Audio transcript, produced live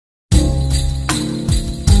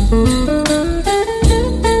Hey,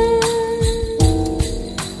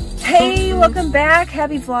 welcome back.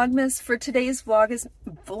 Happy Vlogmas. For today's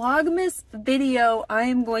Vlogmas video, I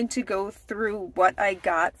am going to go through what I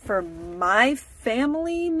got for my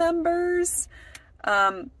family members.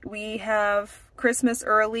 We have Christmas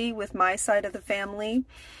early with my side of the family,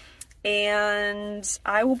 and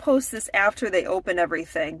I will post this after they open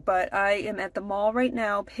everything, but I am at the mall right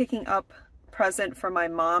now picking up a present for my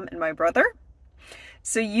mom and my brother.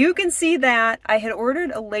 So you can see that I had ordered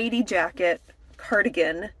a lady jacket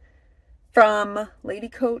cardigan from Lady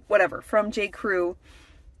Coat, whatever, from J. Crew,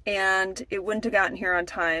 and it wouldn't have gotten here on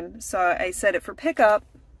time. So I set it for pickup,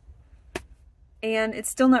 and it's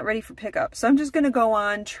still not ready for pickup. So I'm just going to go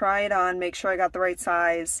on, try it on, make sure I got the right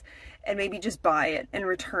size, and maybe just buy it and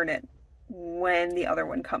return it when the other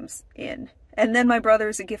one comes in. And then my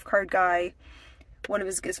brother's a gift card guy. One of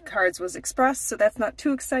his gift cards was Express, so that's not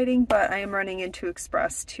too exciting, but I am running into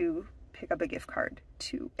Express to pick up a gift card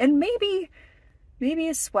too. And maybe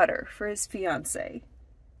a sweater for his fiance,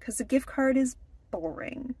 because the gift card is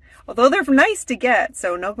boring. Although they're nice to get,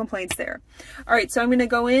 so no complaints there. All right, so I'm going to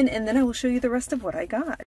go in and then I will show you the rest of what I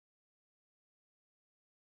got.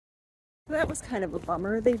 That was kind of a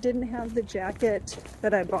bummer. They didn't have the jacket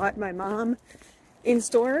that I bought my mom in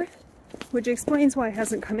store, which explains why it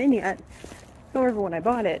hasn't come in yet. However, when I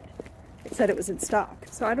bought it, it said it was in stock.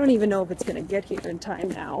 So I don't even know if it's going to get here in time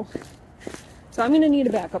now. So I'm going to need a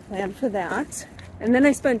backup plan for that. And then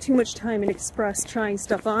I spent too much time in Express trying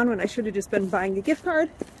stuff on when I should have just been buying a gift card.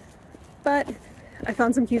 But I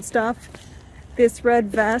found some cute stuff. This red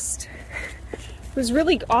vest was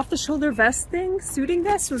really off-the-shoulder vest thing. Suiting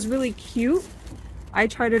vest was really cute. I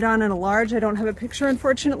tried it on in a large. I don't have a picture,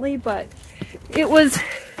 unfortunately, but it was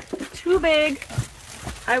too big.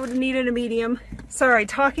 I would have needed a medium. Sorry,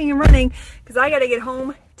 talking and running, because I gotta get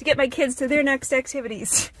home to get my kids to their next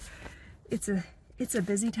activities. It's a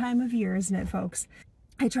busy time of year, isn't it, folks?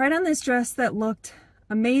 I tried on this dress that looked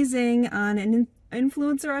amazing on an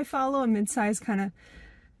influencer I follow, a mid-size kind of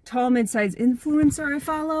tall mid-size influencer I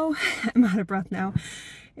follow. I'm out of breath now.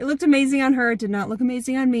 It looked amazing on her. It did not look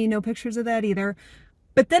amazing on me. No pictures of that either.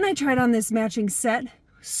 But then I tried on this matching set.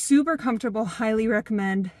 Super comfortable, highly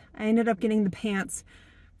recommend. I ended up getting the pants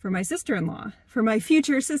for my sister-in-law, for my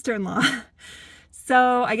future sister-in-law.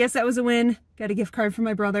 So I guess that was a win. Got a gift card for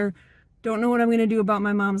my brother. Don't know what I'm going to do about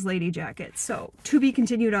my mom's lady jacket. So to be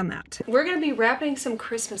continued on that. We're going to be wrapping some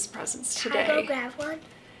Christmas presents today. Can I go grab one?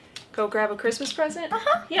 Go grab a Christmas present?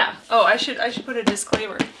 Uh-huh. Yeah. Oh, I should put a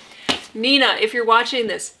disclaimer. Nina, if you're watching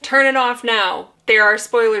this, turn it off now. There are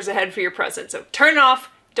spoilers ahead for your present. So turn it off.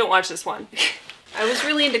 Don't watch this one. I was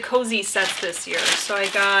really into cozy sets this year. So I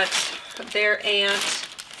got their aunt.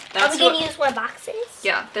 Are we going to use more boxes?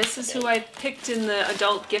 Yeah, this is who I picked in the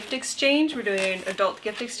adult gift exchange. We're doing an adult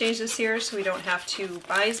gift exchange this year, so we don't have to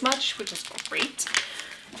buy as much, which is great.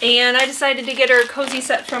 And I decided to get her a cozy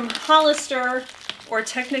set from Hollister, or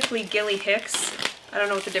technically GILLY HICKS. I don't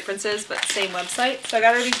know what the difference is, but same website. So I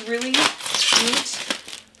got her these really cute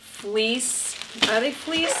fleece. Are they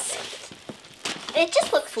fleece? It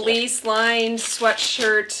just looks fleece lined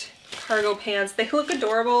sweatshirt cargo pants. They look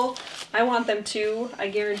adorable. I want them too. I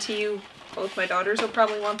guarantee you both my daughters will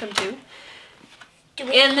probably want them too.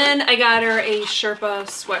 And then I got her a Sherpa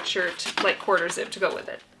sweatshirt, like quarter zip, to go with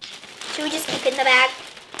it. Should we just keep it in the bag?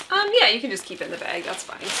 Yeah, you can just keep it in the bag. That's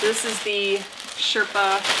fine. So this is the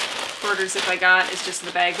Sherpa quarter zip I got. It's just in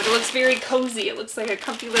the bag, but it looks very cozy. It looks like a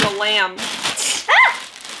comfy little lamb. Ah!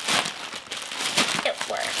 It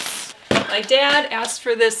works. My dad asked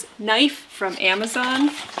for this knife from Amazon.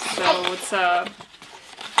 So it's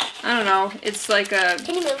I don't know. It's like a...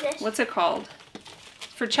 Can you move this? What's it called?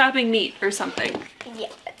 For chopping meat or something. Yeah,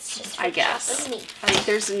 it's just for I guess. chopping meat. I think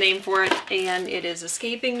there's a name for it, and it is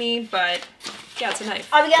escaping me, but yeah, it's a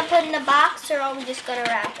knife. Are we going to put it in a box, or are we just going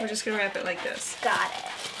to wrap it? We're just going to wrap it like this. Got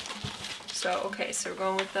it. So, okay, so we're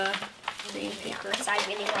going with the green paper. Because I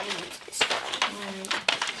really want to use this one.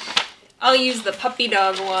 I'll use the puppy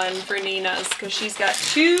dog one for Nina's, because she's got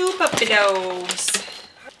 2 puppy dogs.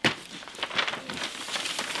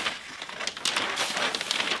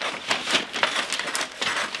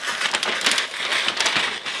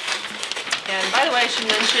 And by the way, I should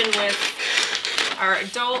mention with our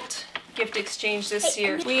adult gift exchange this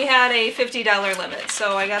year, we had a $50 limit.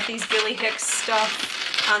 So I got these GILLY HICKS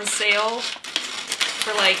stuff on sale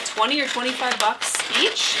for like 20 or 25 bucks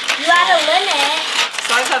each. You had a limit.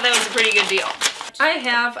 So I thought that was a pretty good deal. I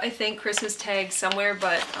have, I think, Christmas tags somewhere,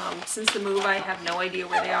 but since the move, I have no idea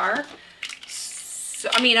where they are. So,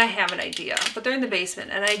 I mean, I have an idea, but they're in the basement,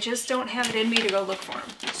 and I just don't have it in me to go look for them.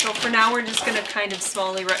 So for now, we're just gonna kind of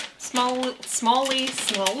small. What am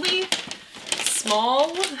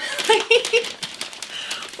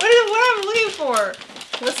I looking for?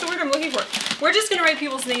 What's the word I'm looking for? We're just gonna write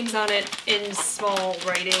people's names on it in small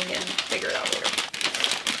writing and figure it out later.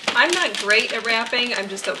 I'm not great at wrapping. I'm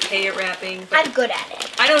just okay at wrapping. But I'm good at it.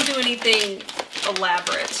 I don't do anything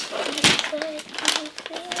elaborate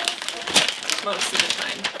most of the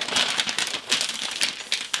time.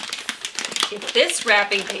 If this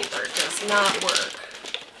wrapping paper does not work,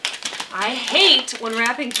 I hate when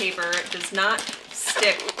wrapping paper does not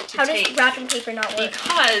stick to How tape. does wrapping paper not work?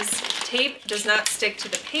 Because tape does not stick to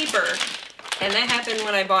the paper, and that happened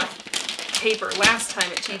when I bought paper last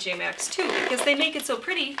time at TJ Maxx too, because they make it so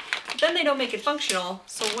pretty, but then they don't make it functional.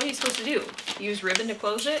 So what are you supposed to do? Use ribbon to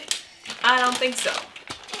close it? I don't think so.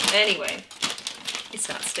 Anyway, it's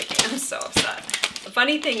not sticking. I'm so upset. The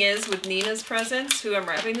funny thing is, with Nina's presents, who I'm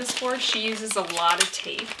wrapping this for, she uses a lot of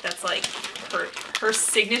tape. That's like her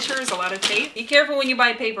signature is a lot of tape. Be careful when you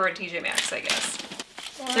buy paper at TJ Maxx, I guess.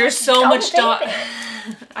 There's so much dog.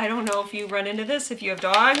 I don't know if you run into this if you have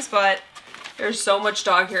dogs, but there's so much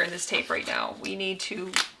dog hair in this tape right now. We need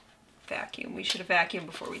to vacuum. We should have vacuumed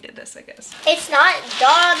before we did this, I guess. It's not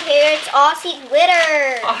dog hair, it's Aussie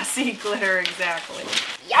glitter. Aussie glitter, exactly.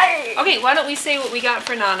 Yarr. Okay, why don't we say what we got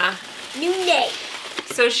for Nana? New name.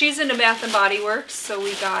 So she's into Bath and Body Works, so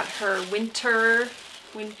we got her winter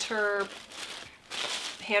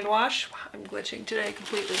hand wash. Wow, I'm glitching today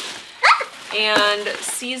completely. And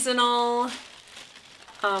seasonal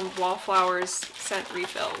wallflowers scent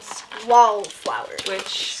refills. Wallflowers.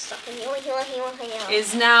 Which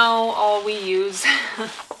is now all we use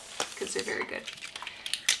because they're very good.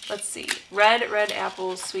 Let's see. Red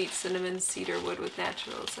apple, sweet cinnamon, cedar wood with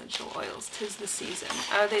natural essential oils. 'Tis the season.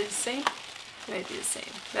 Are they the same? They might be the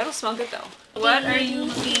same. That'll smell good though. What are you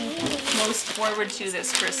looking most forward to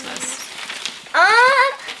this Christmas?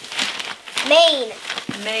 Maine.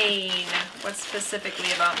 Maine. What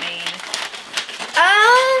specifically about Maine?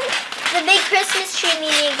 The big Christmas tree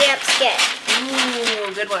Midi and Gramps get.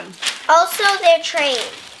 Ooh, good one. Also, their train.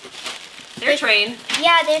 Their train?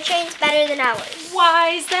 Yeah, their train's better than ours. Why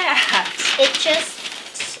is that? It just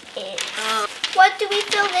is. What do we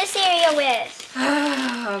fill this area with?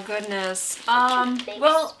 Oh, goodness.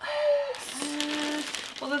 Well,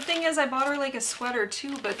 the thing is, I bought her like a sweater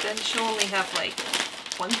too, but then she'll only have like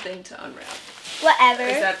one thing to unwrap. Whatever.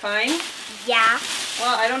 Is that fine? Yeah.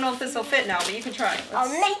 Well, I don't know if this will fit now, but you can try. I'll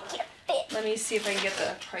make it fit. Let me see if I can get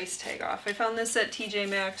the price tag off. I found this at TJ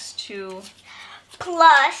Maxx too.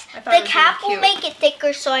 Plus, the cap really will make it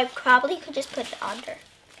thicker, so I probably could just put it under.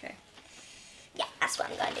 Okay. Yeah, that's what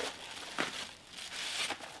I'm gonna do.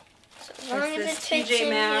 So as long as this it fits TJ in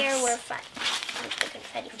Maxx here, we're fine.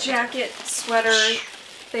 Jacket, sweater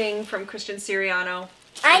thing from Christian Siriano.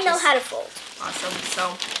 I know how to fold. Awesome.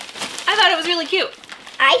 So, I thought it was really cute.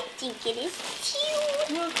 I think it is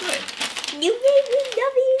cute. Well, good. You made me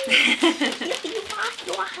love you.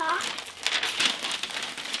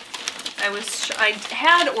 I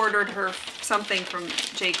had ordered her something from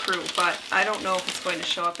J. Crew, but I don't know if it's going to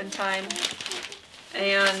show up in time.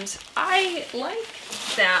 And I like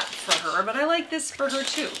that for her, but I like this for her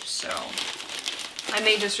too. So I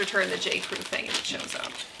may just return the J. Crew thing if it shows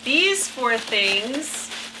up. These 4 things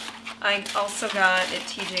I also got at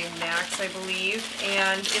TJ Maxx, I believe,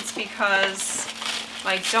 and it's because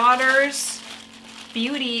my daughter's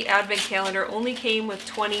beauty advent calendar only came with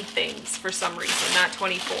 20 things for some reason, not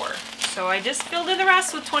 24. So I just filled in the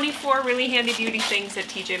rest with 24 really handy beauty things at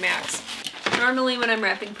TJ Maxx. Normally when I'm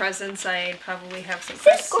wrapping presents, I'd probably have some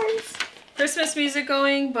Christmas music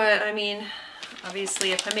going, but I mean,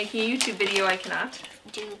 obviously if I'm making a YouTube video, I cannot.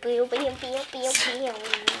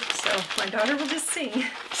 So my daughter will just sing.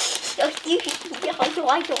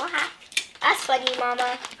 That's funny,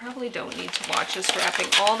 Mama. Probably don't need to watch us wrapping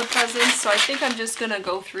all the presents, so I think I'm just gonna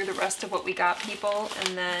go through the rest of what we got people,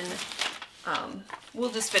 and then we'll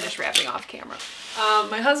just finish wrapping off camera.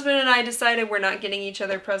 My husband and I decided we're not getting each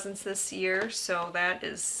other presents this year, so that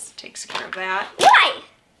takes care of that. Why?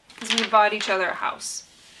 Because we bought each other a house.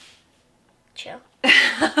 Chill.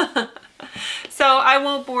 So I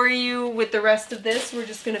won't bore you with the rest of this. We're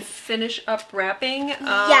just gonna finish up wrapping. Yeah,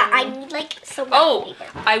 I need like some wrapping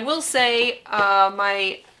paper. I will say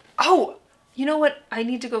you know what I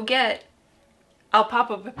need to go get? I'll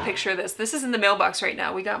pop up a picture of this. This is in the mailbox right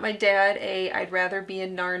now. We got my dad a I'd Rather Be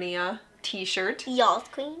in Narnia t-shirt. Y'all's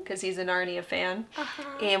queen. Because he's a Narnia fan.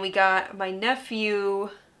 And we got my nephew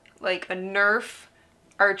like a Nerf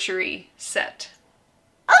archery set.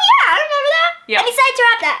 Oh yeah, I remember that. Yeah. I'm excited to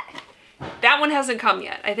wrap that. That one hasn't come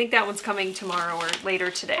yet. I think that one's coming tomorrow or later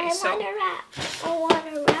today. I so want to wrap. I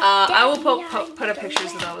want to wrap. I will put up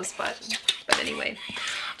pictures of those, but anyway.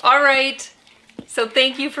 All right. So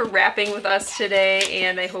thank you for wrapping with us today,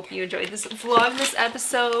 and I hope you enjoyed this Vlogmas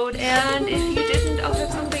episode. And if you didn't, I'll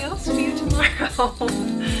have something else for you tomorrow.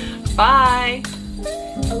 Bye.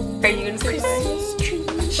 Are you gonna say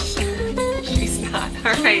bye? She's not.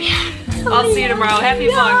 All right. I'll see you tomorrow. Happy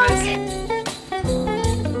Vlogmas.